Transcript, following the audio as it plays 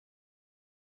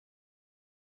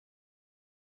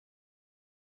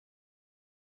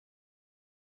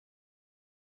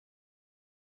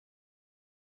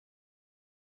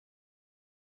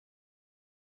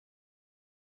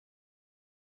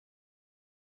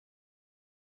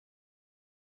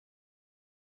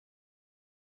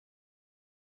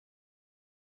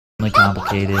extremely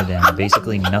complicated, and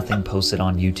basically nothing posted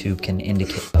on YouTube can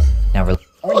indicate. Now,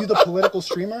 aren't you the political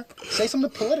streamer? Say something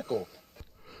political.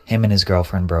 Him and his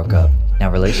girlfriend broke up. Now,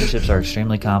 relationships are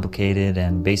extremely complicated,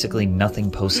 and basically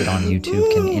nothing posted on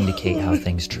YouTube can indicate how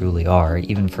things truly are,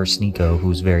 even for Sneako,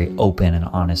 who's very open and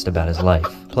honest about his life.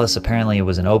 Plus, apparently it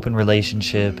was an open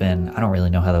relationship, and I don't really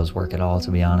know how those work at all,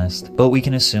 to be honest. But we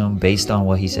can assume, based on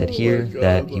what he said here,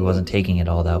 that he wasn't taking it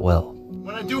all that well.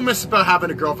 What I do miss about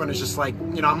having a girlfriend is just like,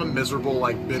 you know, I'm a miserable,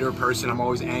 like, bitter person. I'm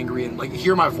always angry, and like, you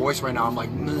hear my voice right now, I'm like,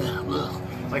 ugh.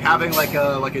 Like having like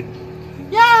a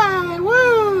yay,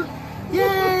 woo,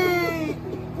 yay,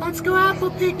 let's go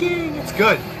apple picking. It's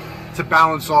good to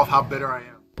balance off how bitter I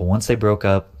am. But once they broke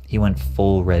up, he went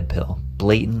full red pill.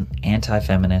 Blatant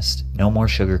anti-feminist, no more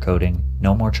sugarcoating,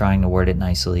 no more trying to word it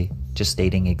nicely, just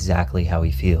stating exactly how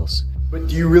he feels. But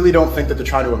do you really don't think that they're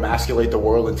trying to emasculate the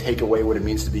world and take away what it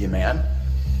means to be a man?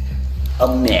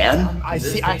 A man? I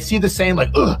see the same, like,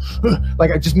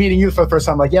 like just meeting you for the first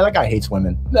time, like, yeah, that guy hates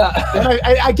women. And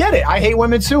I get it. I hate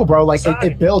women too, bro. Like,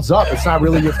 it builds up. It's not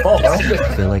really your fault, bro.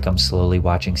 I feel like I'm slowly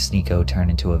watching Sneako turn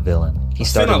into a villain. He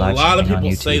started live streaming on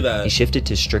YouTube. Say that. He shifted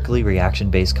to strictly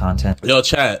reaction-based content. Yo,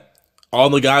 chat, all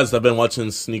the guys that have been watching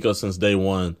Sneako since day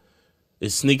one,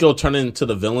 is Sneako turning into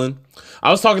the villain?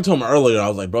 I was talking to him earlier. I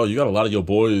was like, bro, you got a lot of your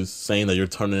boys saying that you're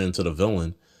turning into the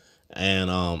villain.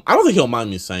 And I don't think he'll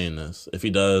mind me saying this. If he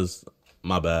does,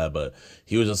 my bad. But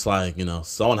he was just like, you know,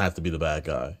 someone has to be the bad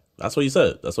guy. That's what he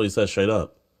said. That's what he said straight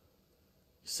up.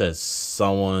 He said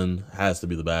someone has to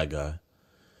be the bad guy.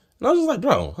 And I was just like,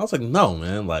 bro, I was like, no,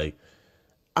 man. Like,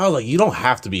 I was like, you don't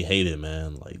have to be hated,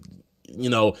 man. Like, you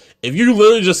know, if you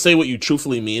literally just say what you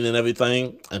truthfully mean and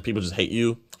everything, and people just hate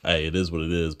you, hey, it is what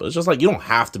it is. But it's just like, you don't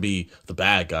have to be the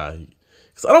bad guy.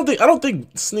 Because I don't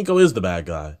think Sneako is the bad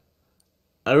guy.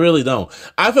 I really don't.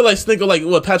 I feel like Sneako, like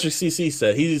what Patrick CC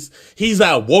said, he's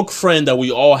that woke friend that we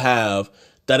all have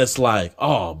that it's like,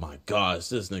 oh my gosh,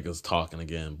 this nigga's talking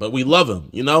again. But we love him,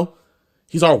 you know?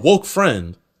 He's our woke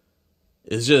friend.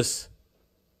 It's just,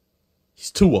 he's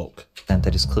too woke.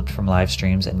 That is clipped from live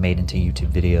streams and made into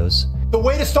YouTube videos. The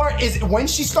way to start is when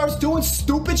she starts doing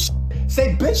stupid shit,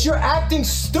 say, bitch, you're acting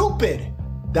stupid.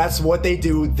 That's what they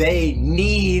do. They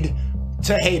need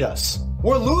to hate us.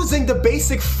 We're losing the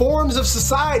basic forms of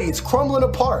society. It's crumbling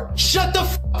apart. Shut the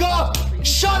f up!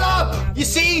 Shut up! You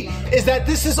see, is that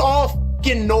this is all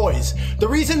fucking noise. The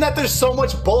reason that there's so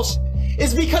much bullshit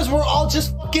is because we're all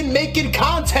just fucking making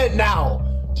content now.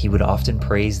 He would often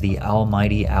praise the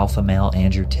almighty alpha male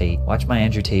Andrew Tate. Watch my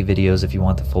Andrew Tate videos if you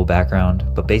want the full background,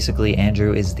 but basically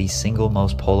Andrew is the single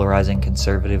most polarizing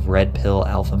conservative red pill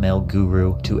alpha male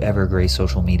guru to ever grace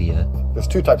social media. There's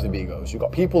two types of egos. You've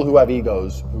got people who have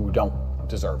egos who don't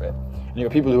deserve it, and you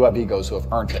got people who have egos who have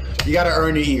earned it. You gotta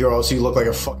earn your ego or so you look like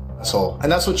a fucking asshole. And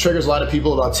that's what triggers a lot of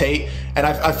people about Tate, and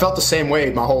I felt the same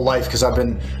way my whole life because I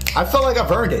felt like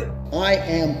I've earned it. I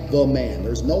am the man.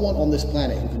 There's no one on this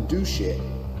planet who can do shit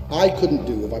I couldn't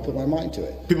do if I put my mind to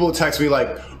it. People would text me like,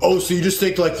 oh, so you just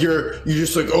think like you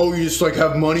just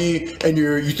have money and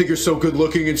you think you're so good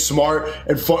looking and smart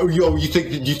and fun, you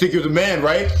think you're the man,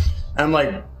 right? And I'm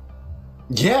like,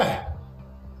 yeah,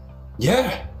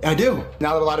 I do.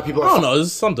 Now that a lot of people are, I don't know,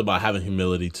 there's something about having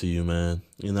humility to you, man.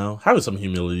 You know, having some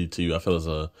humility to you, I feel is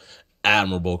a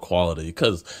admirable quality.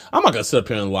 Because I'm not gonna sit up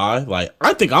here and lie. Like,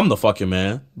 I think I'm the fucking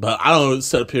man, but I don't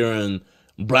sit up here and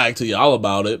brag to y'all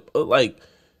about it. But like,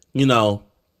 you know,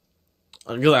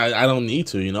 I don't need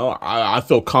to, you know. I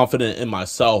feel confident in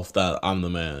myself that I'm the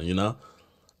man, you know.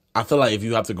 I feel like if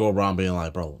you have to go around being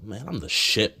like, bro, man, I'm the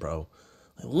shit, bro.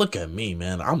 Like, look at me,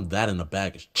 man. I'm that in a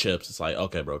bag of chips. It's like,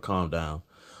 okay, bro, calm down.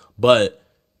 But,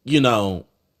 you know,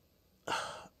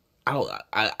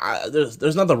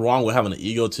 there's nothing wrong with having an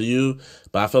ego to you,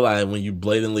 but I feel like when you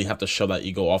blatantly have to show that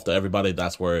ego off to everybody,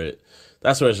 that's where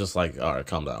it's just like, all right,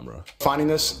 calm down, bro. Finding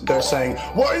this, they're saying,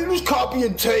 why are you just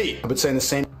copying Tate? I've been saying the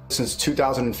same since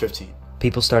 2015.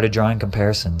 People started drawing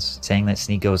comparisons, saying that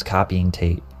Sneako is copying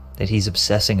Tate, that he's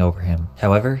obsessing over him.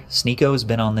 However, Sneako has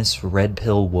been on this red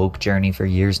pill woke journey for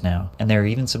years now, and there are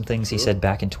even some things he said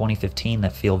back in 2015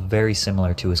 that feel very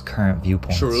similar to his current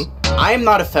viewpoints. True. I am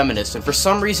not a feminist, and for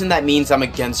some reason that means I'm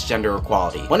against gender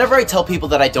equality. Whenever I tell people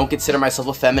that I don't consider myself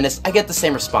a feminist, I get the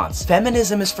same response.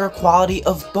 Feminism is for equality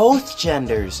of both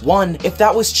genders. One, if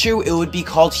that was true, it would be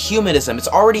called humanism. It's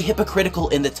already hypocritical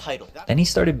in the title. Then he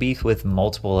started beef with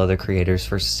multiple other creators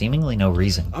for seemingly no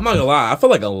reason. I'm not gonna lie, I feel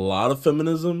like a lot of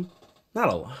feminism, not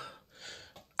a lot.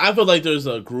 I feel like there's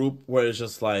a group where it's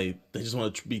just like, they just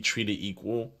want to be treated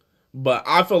equal. But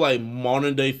I feel like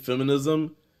modern day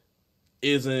feminism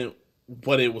isn't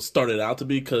what it was started out to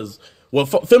be, because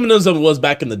what feminism was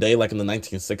back in the day, like in the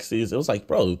 1960s. It was like,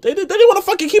 bro, they didn't want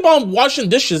to fucking keep on washing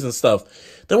dishes and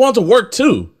stuff. They wanted to work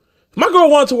too. If my girl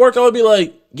wanted to work, I would be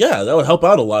like, yeah, that would help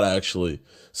out a lot actually.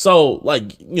 So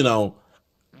like, you know,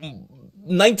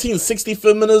 1960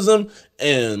 feminism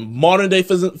and modern day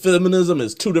feminism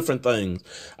is two different things.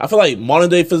 I feel like modern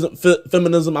day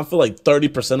feminism, I feel like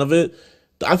 30% of it,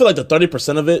 I feel like the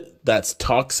 30% of it that's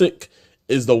toxic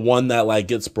is the one that like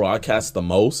gets broadcast the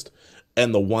most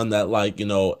and the one that like, you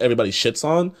know, everybody shits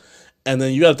on. And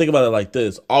then you got to think about it like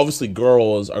this. Obviously,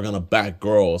 girls are going to back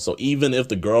girls. So even if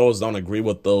the girls don't agree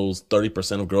with those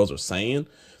 30% of girls are saying,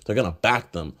 they're going to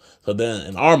back them. So then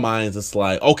in our minds, it's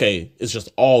like, okay, it's just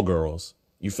all girls.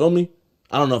 You feel me?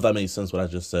 I don't know if that made sense what I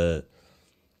just said.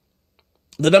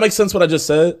 Did that make sense what I just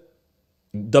said?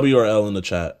 W or L in the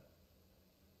chat.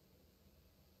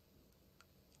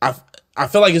 I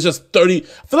feel like it's just 30.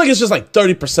 I feel like it's just like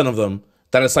 30% of them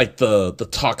that it's like the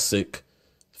toxic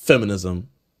feminism.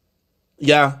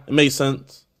 Yeah, it made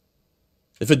sense.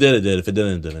 If it did, it did. If it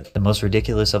didn't, it didn't. The most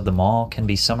ridiculous of them all can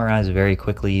be summarized very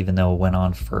quickly, even though it went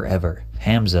on forever.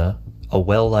 Hamza, a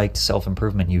well-liked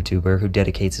self-improvement YouTuber who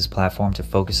dedicates his platform to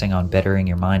focusing on bettering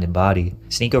your mind and body,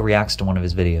 Sneako reacts to one of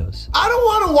his videos. I don't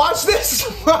want to watch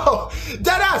this, bro.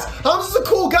 Deadass, I'm just a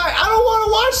cool guy. I don't want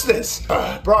to watch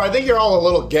this. Bro, I think you're all a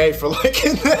little gay for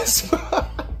liking this.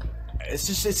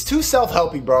 It's too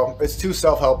self-helpy, bro. It's too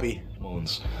self-helpy.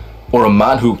 Or a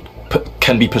man who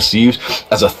can be perceived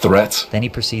as a threat. Then he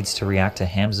proceeds to react to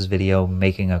Hamza's video,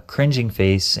 making a cringing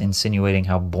face, insinuating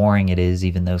how boring it is,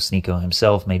 even though Sneako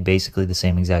himself made basically the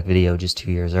same exact video just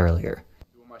 2 years earlier.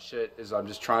 Doing my shit is I'm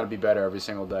just trying to be better every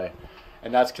single day.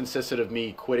 And that's consisted of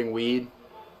me quitting weed.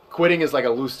 Quitting is like a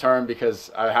loose term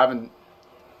because I haven't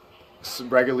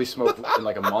regularly smoked in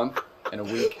like a month and a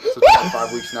week. So it's about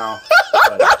 5 weeks now.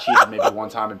 But I cheated maybe one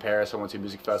time in Paris. I went to a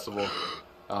music festival.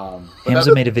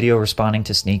 Hamza made a video responding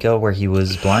to Sneako where he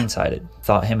was blindsided,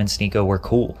 thought him and Sneako were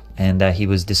cool, and that he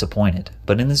was disappointed.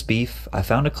 But in this beef, I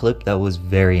found a clip that was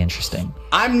very interesting.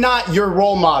 I'm not your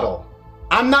role model.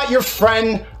 I'm not your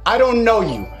friend. I don't know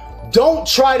you. Don't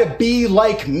try to be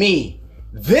like me.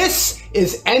 This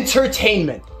is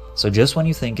entertainment. So just when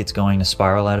you think it's going to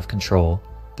spiral out of control,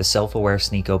 the self-aware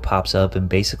Sneako pops up and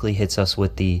basically hits us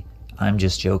with the "I'm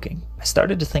just joking." I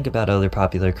started to think about other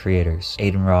popular creators: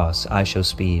 Aiden Ross,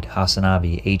 iShowSpeed,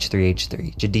 Hasanabi,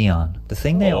 H3H3, JiDion. The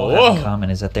thing they all have in common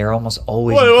is that they're almost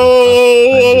always...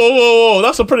 Whoa.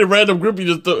 That's a pretty random group you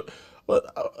just threw.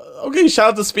 Okay, shout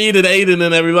out to Speed and Aiden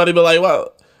and everybody, but like,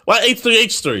 why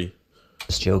H3H3?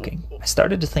 Just joking. I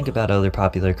started to think about other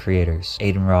popular creators: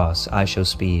 Aiden Ross,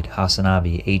 iShowSpeed,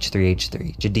 Hasanabi,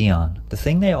 H3H3, JiDion. The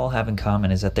thing they all have in common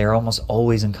is that they're almost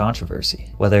always in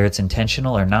controversy, whether it's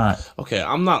intentional or not. Okay,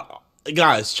 I'm not...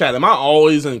 Guys, chat, am I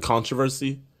always in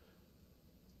controversy?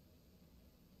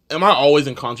 Am I always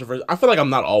in controversy? I feel like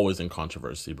I'm not always in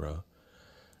controversy, bro.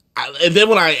 And then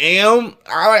when I am,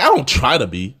 I don't try to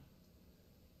be.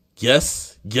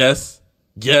 Yes.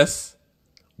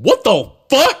 What the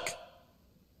fuck?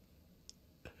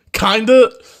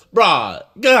 Kinda? Bruh,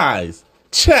 guys,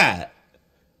 chat.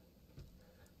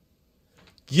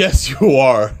 Yes, you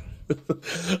are.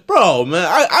 Bro,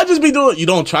 man, I just be doing...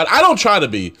 I don't try to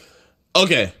be.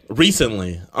 Okay,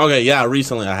 recently. Okay, yeah,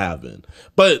 recently I have been.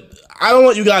 But I don't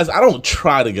want you guys... I don't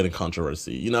try to get in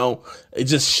controversy, you know? It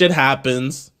just... Shit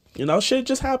happens. You know, shit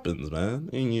just happens, man.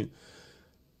 And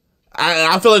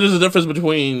I feel like there's a difference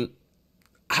between...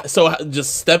 So,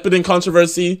 just stepping in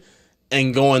controversy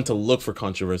and going to look for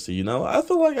controversy, you know? I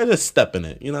feel like I just step in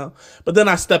it, you know? But then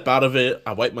I step out of it,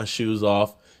 I wipe my shoes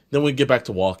off, then we get back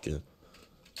to walking.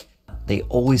 They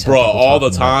always have... Bro, all the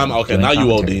time? Okay, now you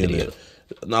ODing it.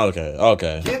 No,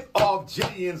 okay. Get off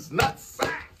JiDion's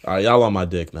nutsack. All right, y'all on my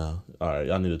dick now. All right,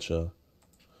 y'all need to chill.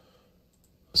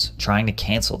 Trying to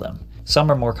cancel them. Some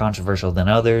are more controversial than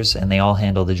others, and they all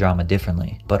handle the drama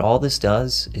differently. But all this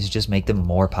does is just make them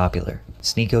more popular.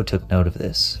 Sneako took note of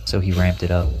this, so he ramped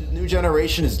it up. The new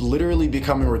generation is literally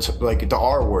becoming like the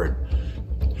R word.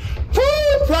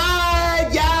 Food pride,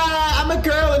 yeah, I'm a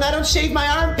girl and I don't shave my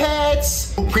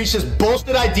armpits. Who preach this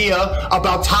bullshit idea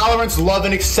about tolerance, love,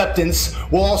 and acceptance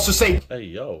will also say, hey,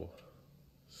 yo,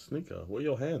 Sneako, where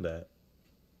your hand at?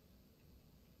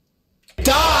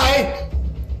 Die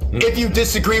if you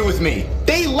disagree with me.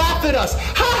 They laugh at us.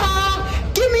 Ha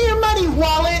ha, give me your money,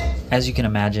 wallet. As you can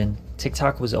imagine,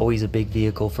 TikTok was always a big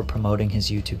vehicle for promoting his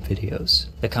YouTube videos.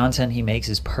 The content he makes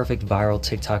is perfect viral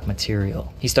TikTok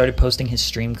material. He started posting his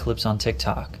stream clips on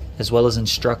TikTok, as well as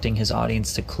instructing his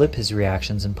audience to clip his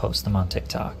reactions and post them on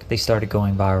TikTok. They started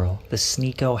going viral. The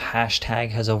Sneako hashtag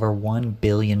has over 1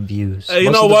 billion views. Hey,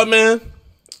 you know what, man?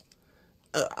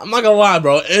 I'm not gonna lie,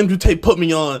 bro. Andrew Tate put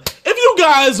me on. If you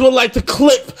guys would like to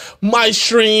clip my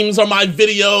streams or my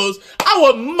videos, I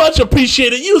would much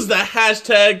appreciate it. Use the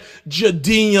hashtag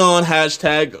JiDion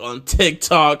hashtag on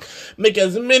TikTok. Make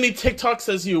as many TikToks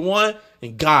as you want.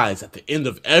 And guys, at the end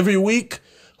of every week,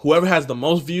 whoever has the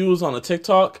most views on a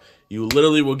TikTok, you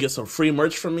literally will get some free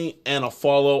merch from me and a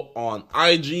follow on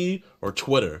IG or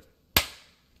Twitter.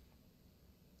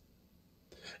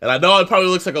 And I know it probably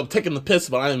looks like I'm taking the piss,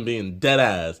 but I am being dead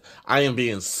ass. I am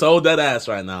being so dead ass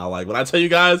right now. Like, when I tell you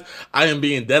guys I am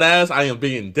being dead ass, I am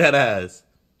being dead ass.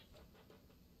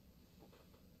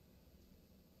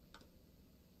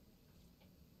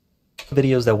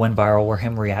 Videos that went viral were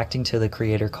him reacting to the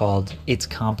creator called It's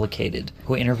Complicated,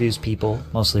 who interviews people,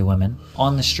 mostly women,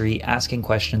 on the street asking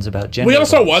questions about gender. We gotta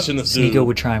start roles. watching this dude. Sneako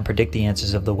would try and predict the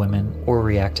answers of the women or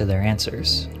react to their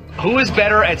answers. Who is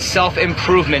better at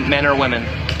self-improvement, men or women?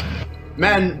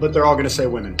 Men, but they're all gonna say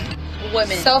women.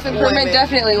 Women. Self-improvement,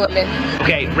 definitely women.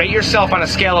 Okay, rate yourself on a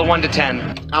scale of 1 to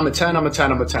 10. I'm a 10, I'm a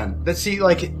 10, I'm a 10. Let's see,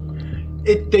 like,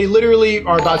 they literally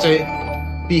are about to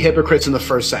be hypocrites in the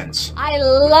first sentence. I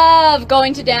love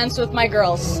going to dance with my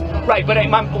girls. Right, but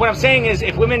what I'm saying is,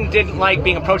 if women didn't like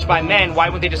being approached by men, why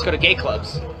wouldn't they just go to gay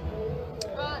clubs?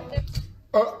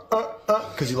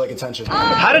 Because you like attention.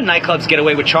 How did nightclubs get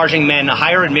away with charging men a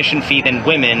higher admission fee than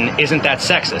women? Isn't that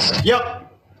sexist?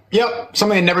 Yep,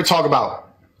 something they never talk about.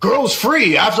 Girls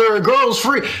free, after girls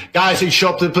free. Guys, they show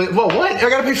up to play, well, what? I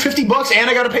gotta pay $50 and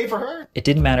I gotta pay for her? It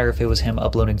didn't matter if it was him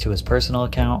uploading to his personal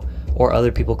account or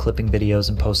other people clipping videos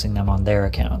and posting them on their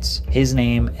accounts. His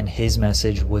name and his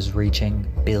message was reaching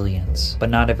billions,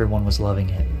 but not everyone was loving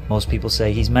it. Most people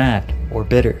say he's mad or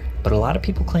bitter, but a lot of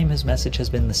people claim his message has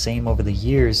been the same over the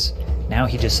years. Now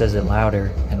he just says it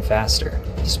louder and faster.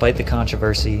 Despite the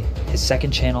controversy, his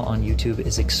second channel on YouTube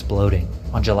is exploding.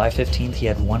 On July 15th, he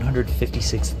had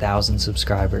 156,000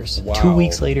 subscribers. Wow. 2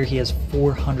 weeks later, he has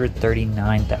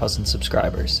 439,000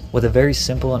 subscribers. With a very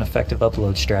simple and effective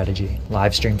upload strategy.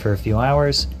 Live stream for a few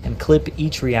hours, and clip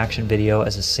each reaction video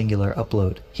as a singular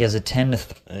upload. He has a 10 to...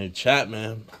 Hey, chat,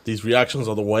 man. These reactions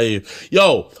are the wave.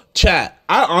 Yo, chat,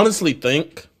 I honestly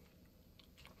think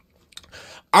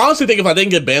if I didn't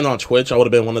get banned on Twitch, I would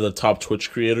have been one of the top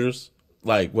Twitch creators,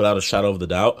 like, without a shadow of the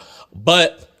doubt.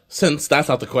 But since that's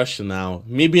not the question now,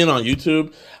 me being on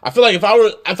YouTube, I feel like if I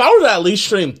were to at least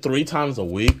stream 3 times a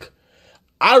week,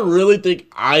 I really think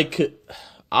I could.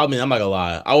 I mean, I'm not gonna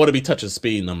lie, I wouldn't be touching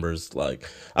speed numbers. Like,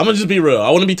 I'm gonna just be real, I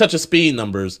wouldn't be touching speed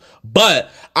numbers. But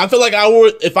I feel like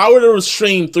if I were to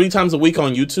stream 3 times a week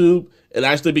on YouTube and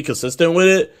actually be consistent with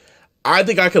it, I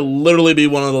think I could literally be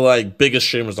one of the, like, biggest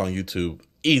streamers on YouTube.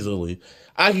 Easily.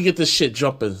 I could get this shit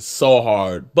jumping so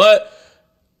hard. But,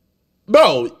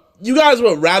 bro, you guys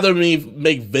would rather me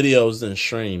make videos than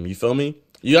stream. You feel me?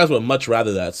 You guys would much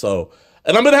rather that. So,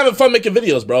 and I've been having fun making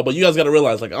videos, bro. But you guys got to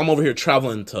realize, like, I'm over here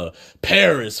traveling to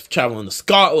Paris, traveling to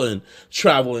Scotland,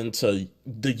 traveling to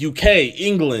the UK,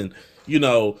 England, you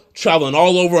know, traveling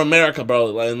all over America,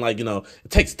 bro. And, like, you know, it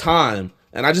takes time.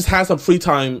 And I just had some free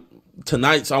time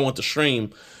tonight, so I want to stream.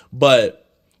 But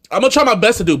I'm going to try my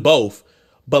best to do both.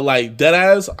 But, like,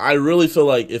 deadass, I really feel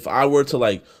like if I were to,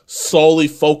 like, solely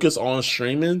focus on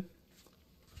streaming,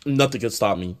 nothing could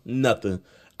stop me. Nothing.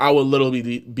 I would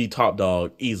literally be top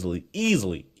dog easily.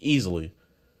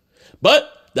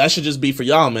 But that should just be for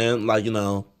y'all, man. Like, you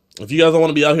know, if you guys don't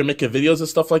want to be out here making videos and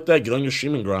stuff like that, get on your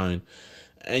streaming grind.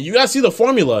 And you guys see the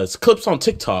formula. It's clips on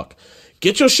TikTok.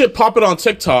 Get your shit popping on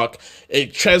TikTok.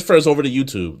 It transfers over to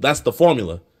YouTube. That's the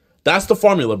formula. That's the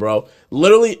formula, bro.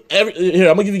 Literally, here,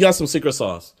 I'm going to give you guys some secret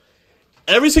sauce.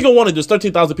 Every single one of, there's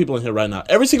 13,000 people in here right now.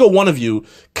 Every single one of you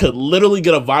could literally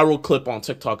get a viral clip on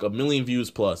TikTok, 1 million views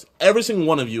plus. Every single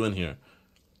one of you in here.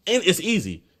 And it's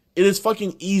easy. It is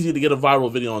fucking easy to get a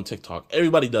viral video on TikTok.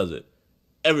 Everybody does it.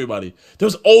 Everybody.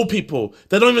 There's old people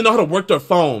that don't even know how to work their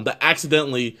phone that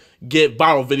accidentally get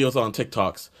viral videos on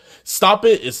TikToks. Stop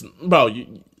it. It's, bro,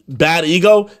 bad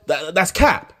ego. That's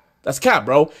cap. That's cap,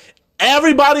 bro.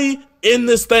 Everybody in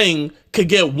this thing could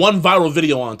get 1 viral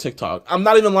video on TikTok. I'm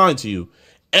not even lying to you.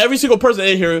 Every single person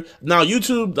in here, now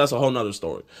YouTube, that's a whole nother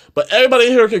story. But everybody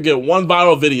in here could get 1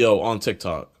 viral video on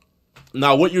TikTok.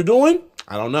 Now what you're doing,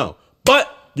 I don't know.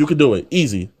 But you could do it.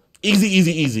 Easy.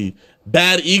 Easy.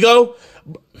 Bad ego?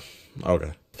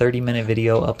 Okay. 30-minute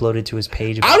video uploaded to his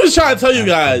page. I'm just trying to tell you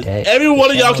guys, every one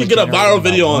of y'all can get a viral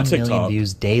video on 1 million TikTok.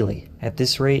 views daily. At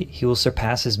this rate, he will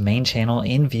surpass his main channel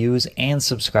in views and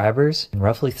subscribers in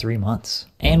roughly 3 months.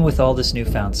 And with all this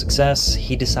newfound success,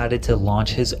 he decided to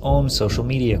launch his own social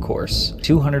media course.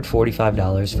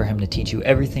 $245 for him to teach you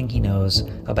everything he knows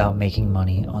about making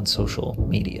money on social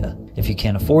media. If you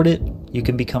can't afford it, you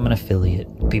can become an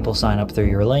affiliate. People sign up through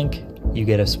your link, you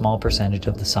get a small percentage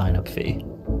of the sign-up fee.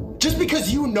 Just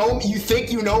because you know me, you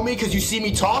think you know me because you see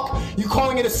me talk, you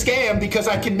calling it a scam because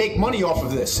I can make money off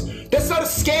of this. That's not a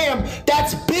scam,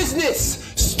 that's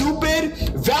business, stupid.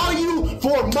 Value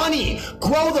for money.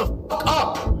 Grow the fuck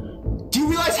up. Do you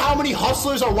realize how many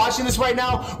hustlers are watching this right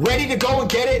now, ready to go and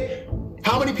get it?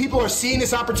 How many people are seeing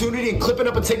this opportunity and clipping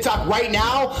up a TikTok right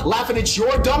now, laughing at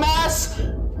your dumb ass?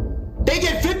 They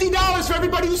get $50 for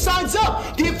everybody who signs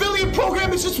up. The affiliate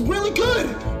program is just really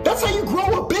good. That's how you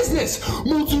grow a business.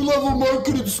 Multi-level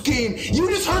marketing scheme. You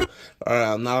just heard. All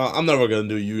right, now I'm never gonna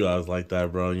do you guys like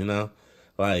that, bro. You know,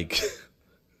 like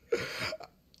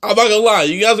I'm not gonna lie,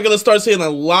 you guys are gonna start seeing a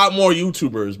lot more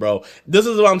YouTubers, bro. This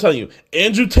is what I'm telling you.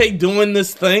 Andrew Tate doing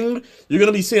this thing, you're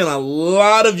gonna be seeing a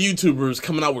lot of YouTubers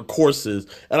coming out with courses,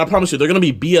 and I promise you, they're gonna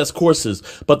be BS courses.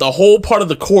 But the whole part of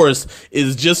the course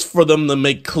is just for them to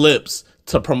make clips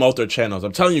to promote their channels.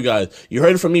 I'm telling you guys, you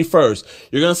heard it from me first.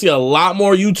 You're gonna see a lot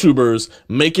more YouTubers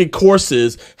making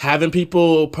courses, having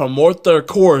people promote their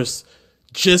course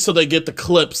just so they get the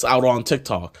clips out on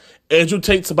TikTok. Andrew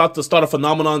Tate's about to start a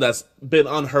phenomenon that's been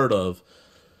unheard of.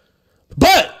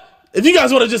 But if you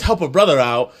guys want to just help a brother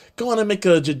out, go on and make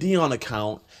a JiDion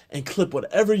account and clip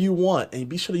whatever you want. And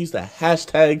be sure to use the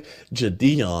hashtag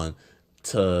JiDion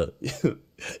to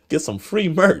get some free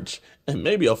merch and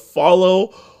maybe a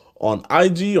follow on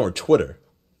IG or Twitter.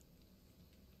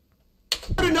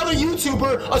 Another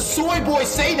YouTuber, a soy boy,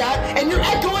 say that, and you're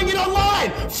echoing it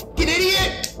online. Fucking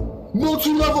idiot.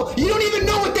 Multi-level. You don't even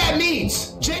know what that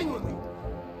means. Genuinely.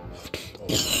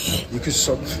 You could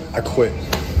I quit.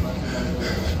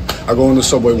 I go on the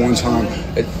subway one time.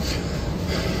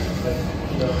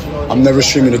 I'm never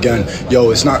streaming again.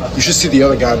 Yo, it's not. You should see the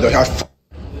other guy though.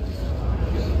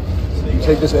 You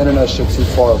take this internet shit too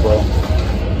far, bro.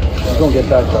 You don't get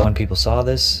back though. When people saw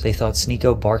this, they thought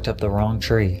Sneako barked up the wrong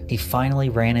tree. He finally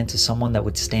ran into someone that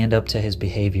would stand up to his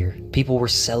behavior. People were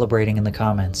celebrating in the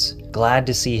comments, glad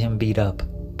to see him beat up,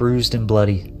 bruised and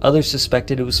bloody. Others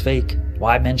suspected it was fake.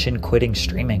 Why mention quitting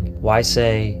streaming? Why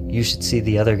say, you should see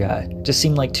the other guy? Just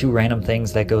seemed like two random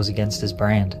things that goes against his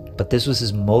brand. But this was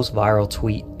his most viral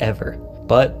tweet ever.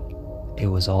 But it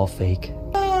was all fake.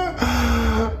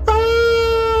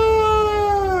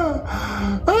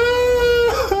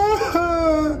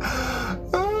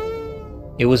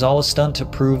 It was all a stunt to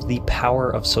prove the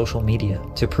power of social media,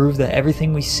 to prove that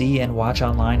everything we see and watch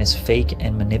online is fake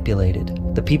and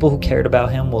manipulated. The people who cared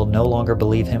about him will no longer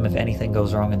believe him if anything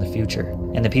goes wrong in the future.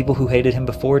 And the people who hated him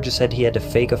before just said he had to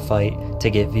fake a fight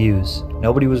to get views.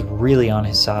 Nobody was really on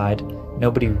his side.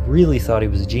 Nobody really thought he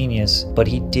was a genius, but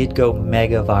he did go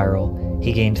mega viral.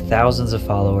 He gained thousands of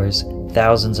followers,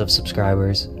 thousands of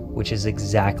subscribers, which is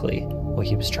exactly what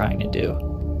he was trying to do.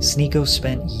 Sneako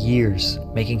spent years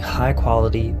making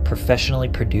high-quality, professionally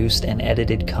produced and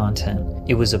edited content.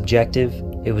 It was objective,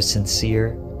 it was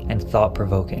sincere, and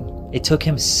thought-provoking. It took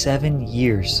him 7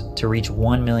 years to reach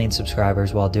 1 million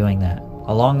subscribers while doing that.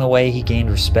 Along the way, he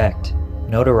gained respect,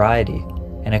 notoriety,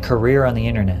 and a career on the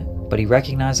internet. But he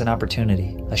recognized an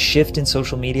opportunity, a shift in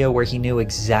social media where he knew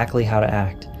exactly how to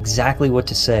act, exactly what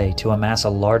to say to amass a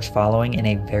large following in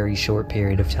a very short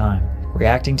period of time.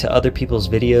 Reacting to other people's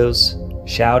videos,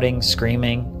 shouting,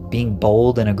 screaming, being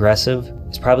bold and aggressive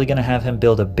is probably going to have him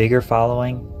build a bigger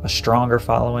following, a stronger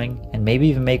following, and maybe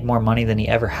even make more money than he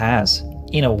ever has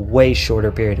in a way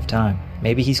shorter period of time.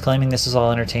 Maybe he's claiming this is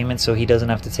all entertainment so he doesn't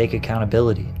have to take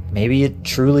accountability. Maybe it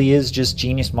truly is just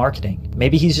genius marketing.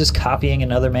 Maybe he's just copying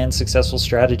another man's successful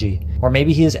strategy. Or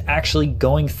maybe he is actually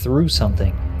going through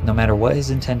something. No matter what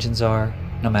his intentions are,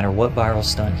 no matter what viral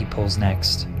stunt he pulls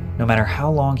next, no matter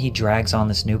how long he drags on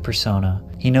this new persona,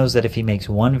 he knows that if he makes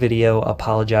one video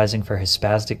apologizing for his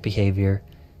spastic behavior,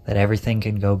 that everything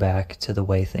can go back to the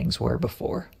way things were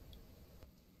before.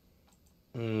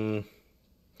 I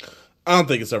don't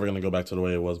think it's ever going to go back to the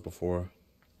way it was before.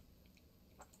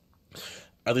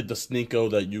 I think the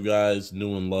Sneako that you guys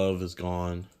knew and love is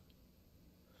gone.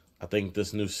 I think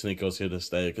this new Sneako's here to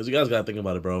stay. Because you guys got to think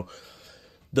about it, bro.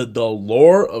 The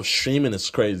lore of streaming is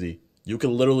crazy. You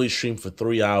can literally stream for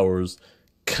 3 hours,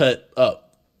 cut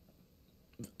up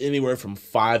anywhere from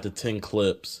 5 to 10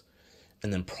 clips,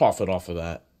 and then profit off of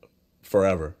that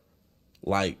forever.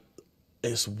 Like,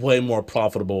 it's way more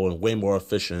profitable and way more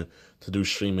efficient to do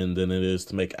streaming than it is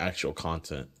to make actual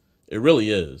content. It really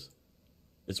is.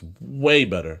 It's way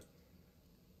better.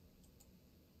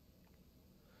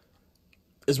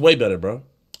 It's way better, bro.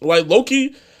 Like,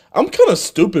 low-key, I'm kind of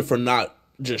stupid for not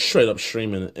just straight up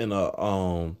streaming in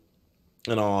all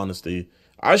honesty.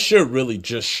 I should really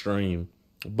just stream,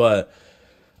 but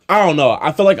I don't know.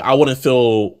 I feel like I wouldn't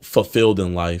feel fulfilled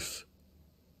in life.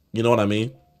 You know what I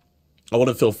mean? I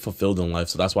wouldn't feel fulfilled in life,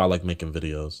 so that's why I like making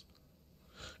videos.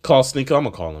 Call Sneako. I'm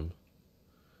gonna call him.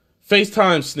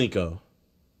 FaceTime Sneako.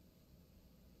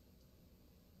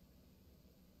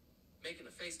 Making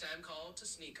a FaceTime call to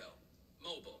Sneako.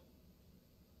 Mobile.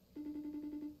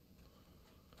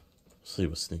 See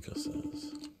what Sneako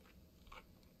says.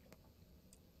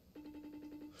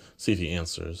 See if he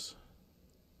answers.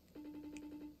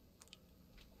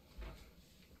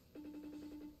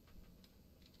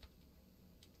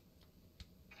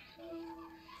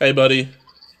 Hey, buddy.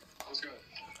 What's good?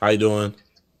 How you doing?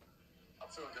 I'm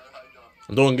feeling good. How you doing?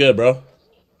 I'm doing good, bro.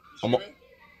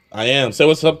 I am. Say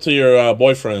what's up to your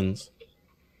boyfriends.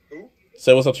 Who?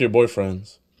 Say what's up to your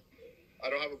boyfriends.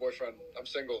 I don't have a boyfriend. I'm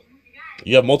single.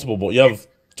 You have multiple You have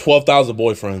 12,000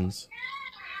 boyfriends.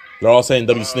 They're all saying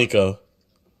W Sneako.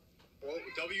 Well,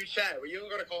 W chat. Well, you're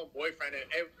gonna call him boyfriend.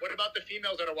 And what about the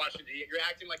females that are watching? You're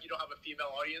acting like you don't have a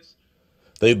female audience.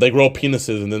 They grow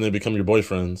penises and then they become your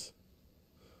boyfriends.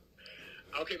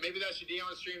 Okay, maybe that's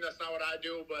JiDion stream. That's not what I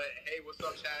do. But hey, what's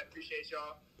up, chat? Appreciate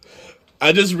y'all.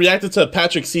 I just reacted to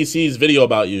Patrick CC's video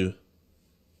about you.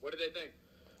 What did they think?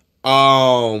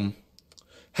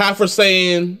 Half are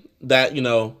saying that, you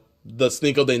know, the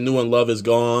Sneako they knew and love is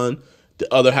gone.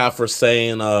 The other half are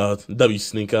saying W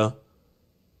Sneako.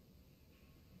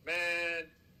 Man,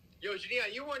 yo,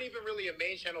 JiDion, you weren't even really a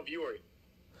main channel viewer.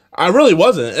 I really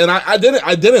wasn't, and I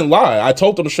didn't lie. I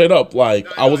told them straight up, like,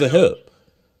 I wasn't hip.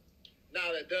 No,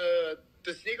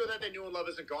 the Sneako that they knew and love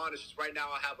isn't gone. It's just right now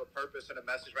I have a purpose and a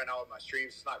message right now with my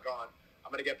streams. It's not gone.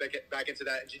 I'm going to get back into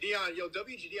that. And JiDion, yo,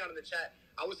 JiDion in the chat,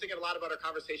 I was thinking a lot about our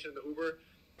conversation in the Uber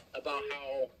about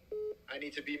how I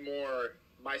need to be more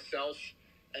myself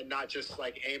and not just,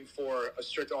 like, aim for a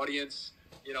strict audience,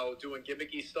 you know, doing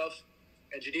gimmicky stuff.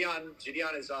 And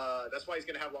JiDion is, that's why he's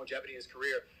going to have longevity in his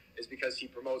career, is because he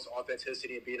promotes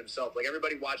authenticity and being himself. Like,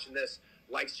 everybody watching this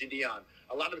likes JiDion.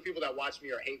 A lot of the people that watch me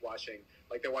are hate watching.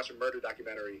 Like, they watch a murder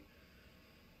documentary.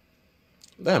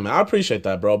 Damn, man, I appreciate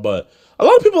that, bro. But a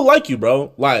lot of people like you,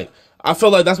 bro. Like, I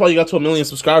feel like that's why you got to 1 million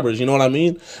subscribers. You know what I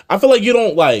mean? I feel like you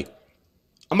don't, like,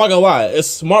 I'm not gonna lie. It's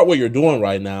smart what you're doing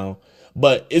right now.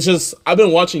 But it's just, I've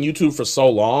been watching YouTube for so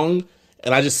long,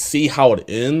 and I just see how it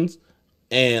ends.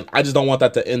 And I just don't want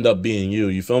that to end up being you.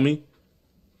 You feel me?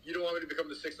 You don't want me to become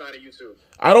the 6ix9ine of YouTube?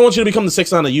 I don't want you to become the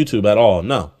 6ix9ine of YouTube at all.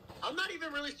 No. I'm not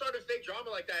even really starting fake drama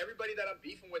like that. Everybody that I'm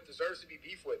beefing with deserves to be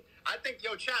beefed with. I think,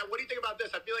 yo, chat, what do you think about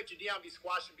this? I feel like JiDion be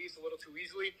squashing beefs a little too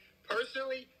easily.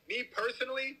 Personally,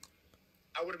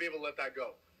 I wouldn't be able to let that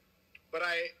go. But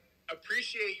I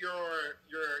appreciate your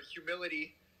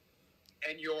humility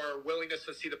and your willingness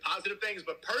to see the positive things.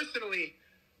 But personally,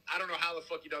 I don't know how the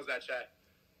fuck he does that, chat.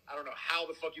 I don't know how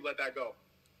the fuck you let that go.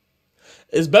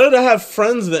 It's better to have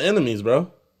friends than enemies,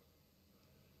 bro.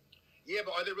 Yeah,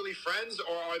 but are they really friends,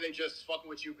 or are they just fucking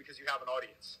with you because you have an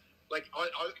audience? Like,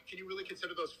 can you really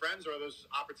consider those friends, or are those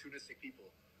opportunistic people?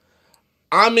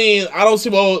 I mean, I don't see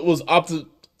what was how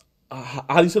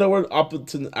do you say that word?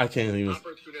 I can't even.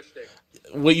 Opportunistic.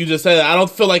 What you just said, I don't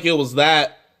feel like it was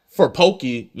that for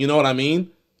Pokey. You know what I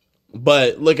mean?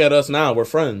 But look at us now. We're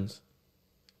friends.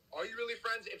 Are you really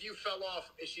friends? If you fell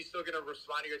off, is she still going to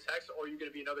respond to your text, or are you going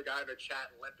to be another guy in her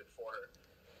chat limping for her?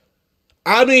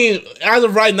 I mean, as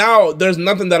of right now, there's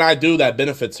nothing that I do that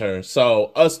benefits her.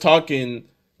 So us talking,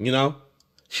 you know,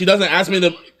 she doesn't ask me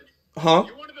to, huh?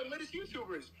 You're one of the latest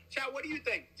YouTubers. Chat, what do you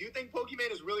think? Do you think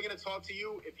Pokemon is really going to talk to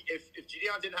you? If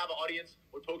JiDion didn't have an audience,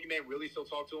 would Pokemon really still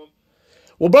talk to him?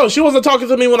 Well, bro, she wasn't talking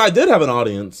to me when I did have an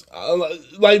audience.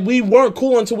 Like, we weren't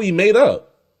cool until we made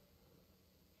up.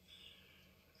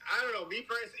 I don't know. Me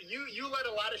personally, you let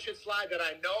a lot of shit slide that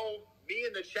I know me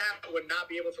in the chat would not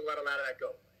be able to let a lot of that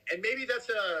go. And maybe that's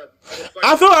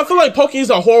I feel like Pokey's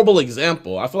a horrible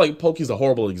example. I feel like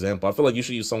you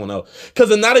should use someone else.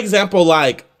 Because in that example,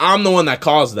 like, I'm the one that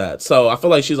caused that. So I feel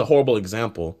like she's a horrible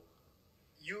example.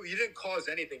 You didn't cause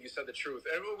anything. You said the truth.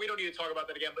 And we don't need to talk about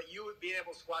that again. But you being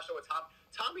able to squash it with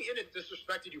Tommy Innit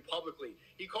disrespected you publicly.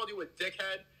 He called you a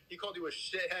dickhead. He called you a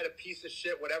shithead, a piece of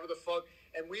shit, whatever the fuck.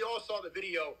 And we all saw the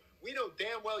video. We know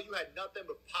damn well you had nothing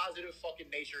but positive fucking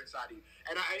nature inside of you.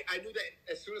 And I knew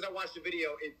that as soon as I watched the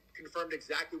video, it confirmed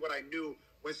exactly what I knew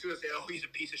when students say, oh, he's a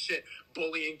piece of shit,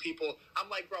 bullying people. I'm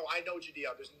like, bro, I know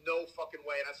JiDion. There's no fucking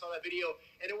way. And I saw that video,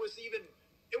 and it was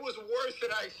worse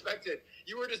than I expected.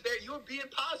 You were just there. You were being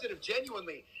positive,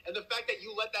 genuinely. And the fact that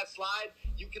you let that slide,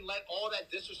 you can let all that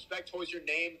disrespect towards your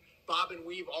name, bob and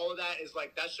weave, all of that is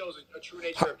like, that shows a true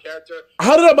nature of character.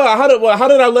 How did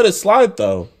I let it slide,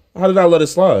 though? How did I let it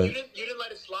slide? You didn't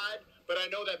let it slide, but I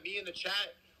know that me in the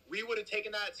chat, we would have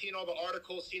taken that, seen all the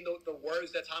articles, seen the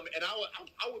words that Tommy, and I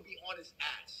would be on his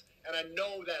ass. And I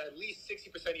know that at least 60%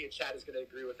 of your chat is going to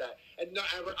agree with that. And no,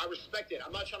 I respect it.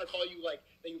 I'm not trying to call you like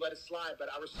that you let it slide, but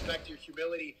I respect your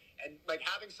humility. And like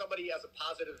having somebody as a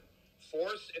positive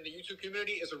force in the YouTube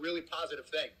community is a really positive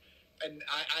thing. And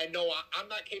I know I'm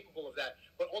not capable of that.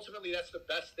 But ultimately, that's the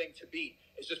best thing to be,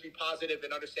 is just be positive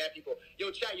and understand people.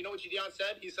 Yo, chat, you know what JiDion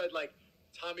said? He said, like,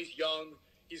 Tommy's young.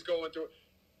 He's going through...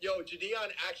 Yo,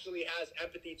 JiDion actually has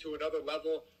empathy to another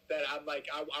level that I'm like,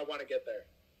 I want to get there.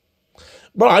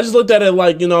 Bro, I just looked at it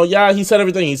like, yeah, he said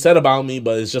everything he said about me,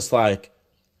 but it's just like,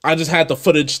 I just had the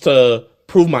footage to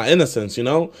prove my innocence,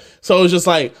 So it was just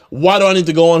like, why do I need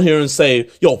to go on here and say,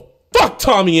 yo, fuck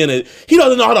Tommy in it? He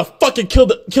doesn't know how to fucking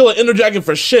kill an Ender Dragon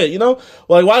for shit, Like,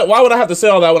 why would I have to say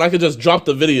all that when I could just drop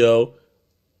the video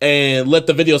and let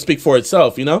the video speak for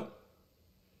itself, Yeah, but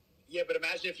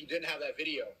imagine if you didn't have that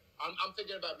video. I'm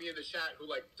thinking about me in the chat who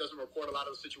like doesn't record a lot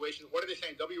of the situations. What are they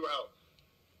saying, W or L?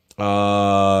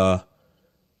 I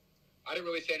didn't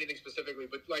really say anything specifically,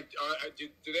 but like, do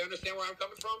they understand where I'm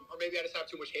coming from, or maybe I just have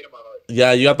too much hate in my heart?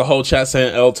 Yeah, you got the whole chat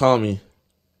saying L Tommy.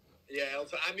 Yeah,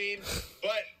 I mean,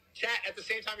 but chat at the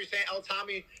same time you're saying L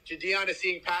Tommy, JiDion is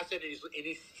seeing past it, and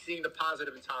he's seeing the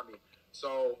positive in Tommy.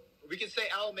 So we can say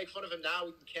L, make fun of him now.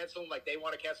 We can cancel him like they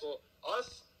want to cancel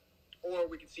us, or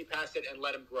we can see past it and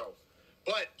let him grow.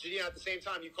 But, JiDion, at the same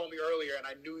time, you called me earlier, and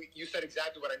I knew you said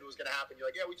exactly what I knew was going to happen. You're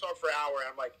like, yeah, we talked for an hour. And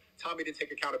I'm like, Tommy didn't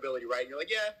take accountability, right? And you're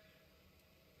like,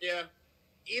 yeah.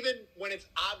 Even when it's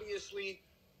obviously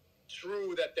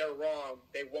true that they're wrong,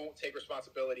 they won't take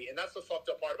responsibility. And that's the fucked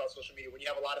up part about social media. When you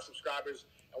have a lot of subscribers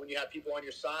and when you have people on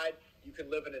your side, you can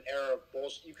live in an era of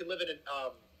bullshit. You can live in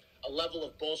a level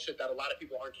of bullshit that a lot of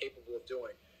people aren't capable of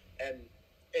doing. And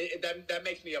that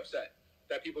makes me upset.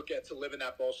 That people get to live in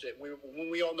that bullshit. When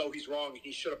we all know he's wrong,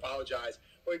 he should apologize.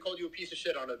 Or he called you a piece of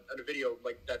shit on a video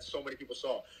like that so many people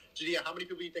saw. JiDion, how many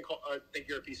people do you think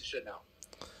you're a piece of shit now?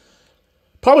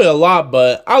 Probably a lot,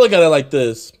 but I look at it like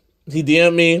this. He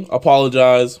DM'd me,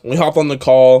 apologized. When we hopped on the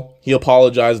call, he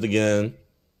apologized again.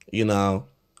 I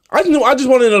just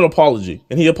wanted an apology,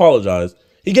 and he apologized.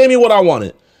 He gave me what I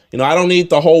wanted. I don't need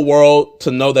the whole world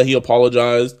to know that he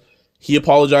apologized. He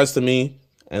apologized to me,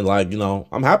 and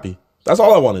I'm happy. That's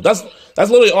all I wanted. That's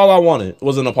literally all I wanted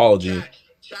was an apology.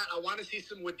 Chat, I want to see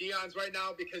some with Dion's right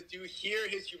now because do you hear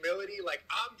his humility? Like,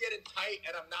 I'm getting tight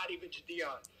and I'm not even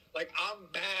JiDion. Like, I'm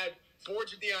mad for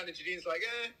JiDion and JiDion's like,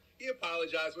 he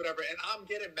apologized, whatever. And I'm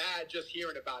getting mad just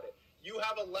hearing about it. You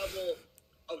have a level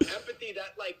of empathy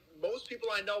that, like, most people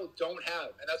I know don't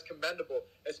have. And that's commendable,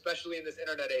 especially in this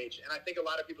internet age. And I think a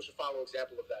lot of people should follow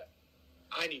example of that.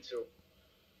 I need to.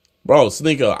 Bro,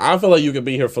 Sneako, I feel like you could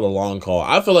be here for the long call.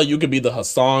 I feel like you could be the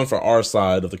Hassan for our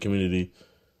side of the community.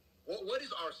 What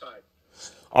is our side?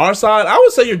 Our side? I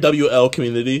would say your WL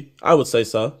community. I would say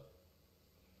so.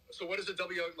 So what is the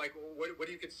W, like, what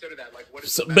do you consider that? Like, what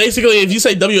is so basically, if you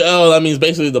say WL, that means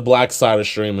basically the black side of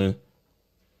streaming.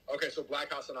 Okay, so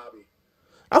Black Hasanabi.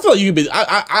 I feel like you could be,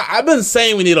 I've been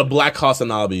saying we need a black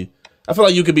Hasanabi. I feel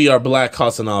like you could be our black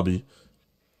Hasanabi.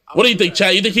 What do you think,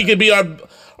 Chad? You think he could be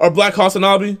our black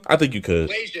Hasanabi? I think you could.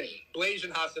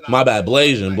 Blasian Hasanabi. My bad,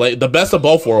 Blasian. The best of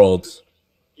both worlds.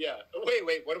 Yeah.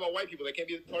 Wait. What about white people? They can't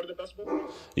be part of the best of both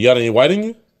worlds? You got any white in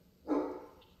you?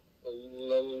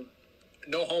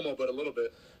 No homo, but a little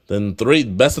bit. Then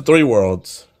best of three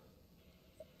worlds.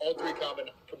 All three combined.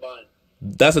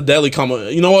 That's a deadly combo.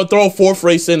 You know what? Throw a fourth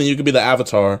race in and you could be the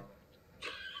Avatar.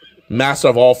 Master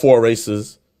of all four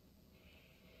races.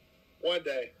 One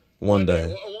day. One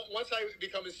day. Once I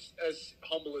become as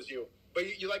humble as you.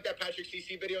 But you like that Patrick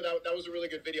CC video? That was a really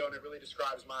good video, and it really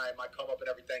describes my come up and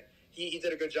everything. He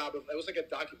did a good job of. It was like a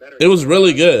documentary. It was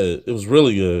really good. It was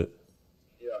really good.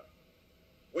 Yeah.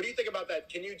 What do you think about that?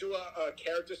 Can you do a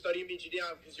character study of me,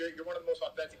 JiDion? Because you're one of the most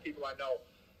authentic people I know.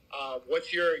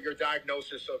 What's your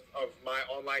diagnosis of my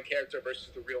online character versus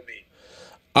the real me?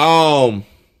 I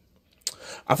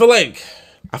feel like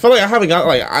I haven't got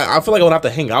I feel like I would have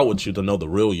to hang out with you to know the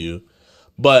real you.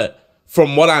 But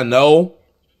from what I know,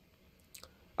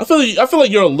 I feel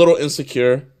like you're a little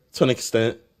insecure to an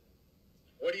extent.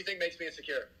 What do you think makes me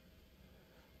insecure?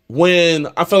 When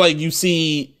I feel like you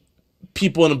see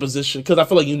people in a position, because I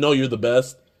feel like you know you're the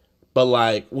best, but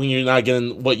like when you're not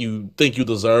getting what you think you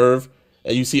deserve,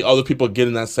 and you see other people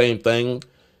getting that same thing,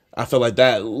 I feel like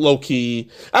that low key.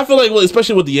 I feel like,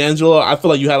 especially with D'Angelo, I feel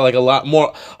like you had like a lot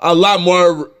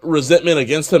more resentment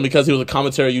against him because he was a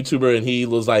commentary YouTuber and he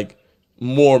was like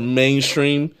more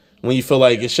mainstream. When you feel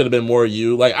like it should have been more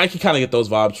you, like I can kind of get those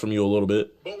vibes from you a little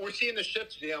bit. But we're seeing the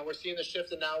shift, We're seeing the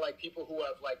shift, and now like people who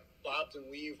have like bobbed and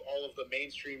weaved all of the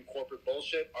mainstream corporate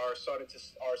bullshit are starting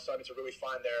to really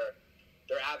find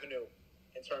their avenue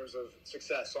in terms of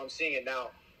success. So I'm seeing it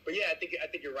now. But yeah, I think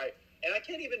you're right, and I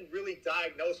can't even really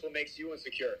diagnose what makes you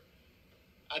insecure.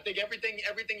 I think everything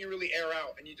you really air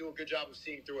out, and you do a good job of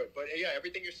seeing through it. But yeah,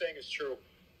 everything you're saying is true,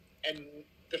 and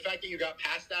the fact that you got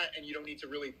past that and you don't need to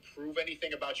really prove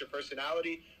anything about your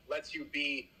personality lets you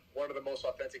be one of the most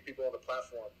authentic people on the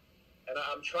platform. And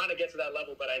I'm trying to get to that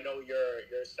level, but I know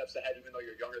you're steps ahead, even though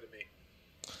you're younger than me.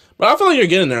 But I feel like you're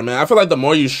getting there, man. I feel like the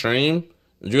more you stream,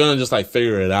 you're gonna just like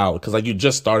figure it out because like you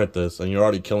just started this and you're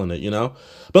already killing it, you know.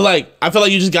 But like I feel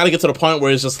like you just got to get to the point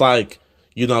where it's just like,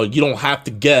 you know, you don't have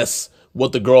to guess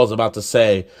what the girl's about to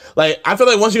say. Like I feel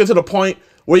like once you get to the point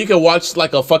where you can watch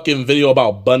like a fucking video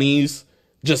about bunnies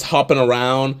just hopping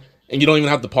around and you don't even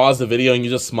have to pause the video and you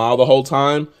just smile the whole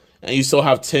time and you still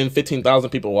have 10,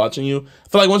 15,000 people watching you. I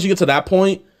feel like once you get to that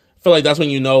point, I feel like that's when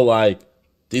you know, like,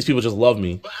 these people just love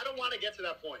me. But I don't want to get to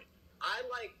that point. I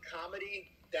like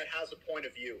comedy that has a point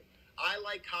of view. I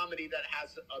like comedy that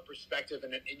has a perspective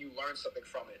and you learn something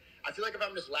from it. I feel like if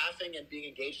I'm just laughing and being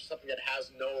engaged in something that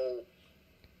has no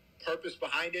purpose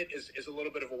behind it is a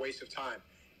little bit of a waste of time.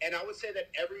 And I would say that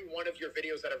every one of your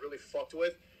videos that I really fucked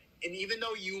with, and even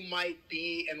though you might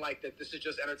be in like that this is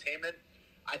just entertainment,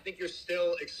 I think you're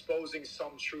still exposing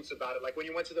some truths about it. Like when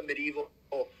you went to the medieval,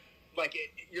 like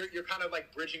you're kind of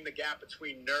like bridging the gap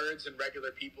between nerds and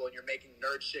regular people, and you're making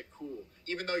nerd shit cool.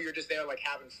 Even though you're just there like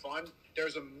having fun,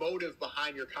 there's a motive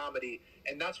behind your comedy,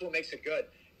 and that's what makes it good.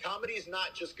 Comedy is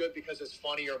not just good because it's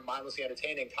funny or mindlessly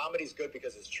entertaining. Comedy is good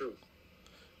because it's truth.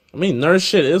 I mean, nerd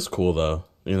shit is cool though,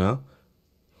 you know?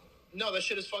 No, that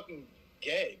shit is fucking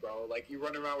gay, bro. Like you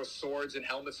run around with swords and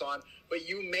helmets on, but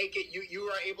you make it. You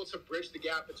are able to bridge the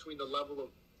gap between the level of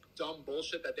dumb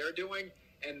bullshit that they're doing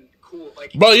and cool.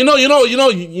 Like, bro,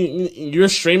 you're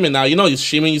streaming now. You know,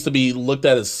 streaming used to be looked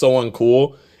at as so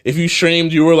uncool. If you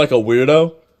streamed, you were like a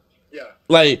weirdo. Yeah.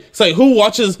 Like it's like who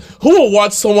will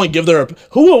watch someone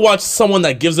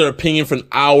that gives their opinion for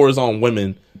hours on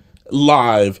women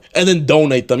live and then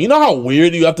donate them. You know how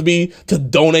weird you have to be to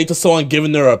donate to someone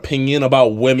giving their opinion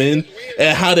about women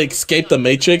and how to escape the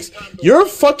matrix? You're a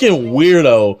fucking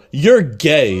weirdo. You're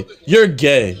gay. You're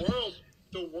gay.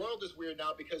 The world is weird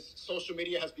now because social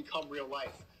media has become real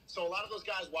life. So a lot of those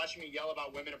guys watching me yell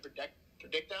about women and predict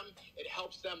them, it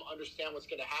helps them understand what's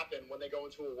going to happen when they go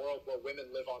into a world where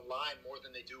women live online more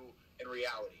than they do in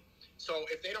reality. So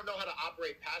if they don't know how to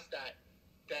operate past that,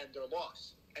 then they're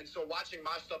lost. And so watching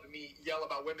my stuff and me yell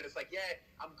about women, it's like, yeah,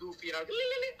 I'm goofy and I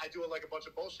do it like a bunch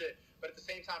of bullshit. But at the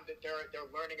same time, that they're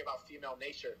learning about female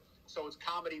nature. So it's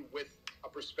comedy with a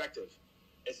perspective.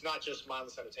 It's not just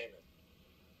mindless entertainment.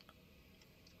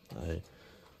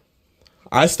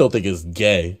 I still think it's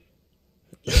gay.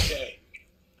 You're gay.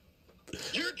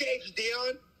 You're gay,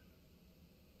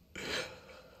 JiDion.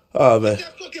 Oh man. Get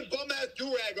that fucking bum ass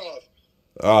do-rag off.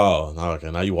 Oh,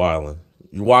 okay. Now you wildin'.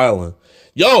 You wildin'.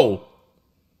 Yo.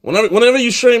 Whenever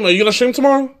you stream, are you gonna stream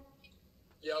tomorrow?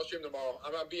 Yeah, I'll stream tomorrow.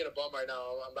 I'm being a bum right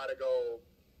now. I'm about to go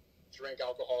drink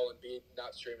alcohol and be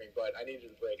not streaming, but I needed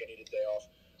a break. I needed a day off.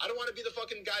 I don't want to be the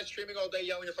fucking guy streaming all day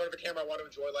yelling in front of a camera. I want to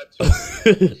enjoy life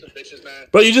too. Some bitches, man.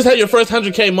 Bro, you just had your first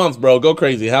 100K month, bro. Go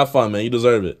crazy. Have fun, man. You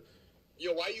deserve it.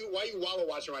 Yo, why you wallow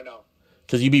watching right now?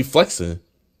 Cause you be flexing.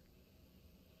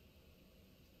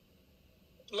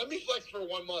 Let me flex for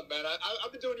 1 month, man.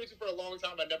 I've been doing YouTube for a long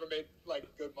time. I never made like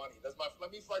good money.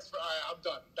 Let me flex for. All right, I'm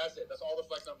done. That's it. That's all the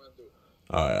flex I'm gonna do.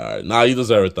 All right. Nah, you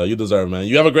deserve it though. You deserve it, man.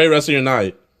 You have a great rest of your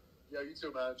night. Yo, you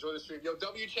too, man. Enjoy the stream. Yo,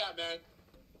 W chat, man.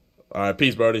 All right,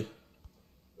 peace, Brody.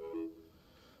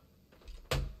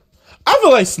 I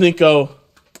feel like Sneako,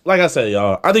 like I said,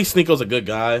 y'all, I think Sneako's a good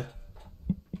guy.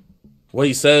 What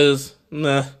he says,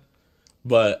 nah.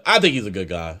 But I think he's a good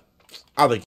guy. I think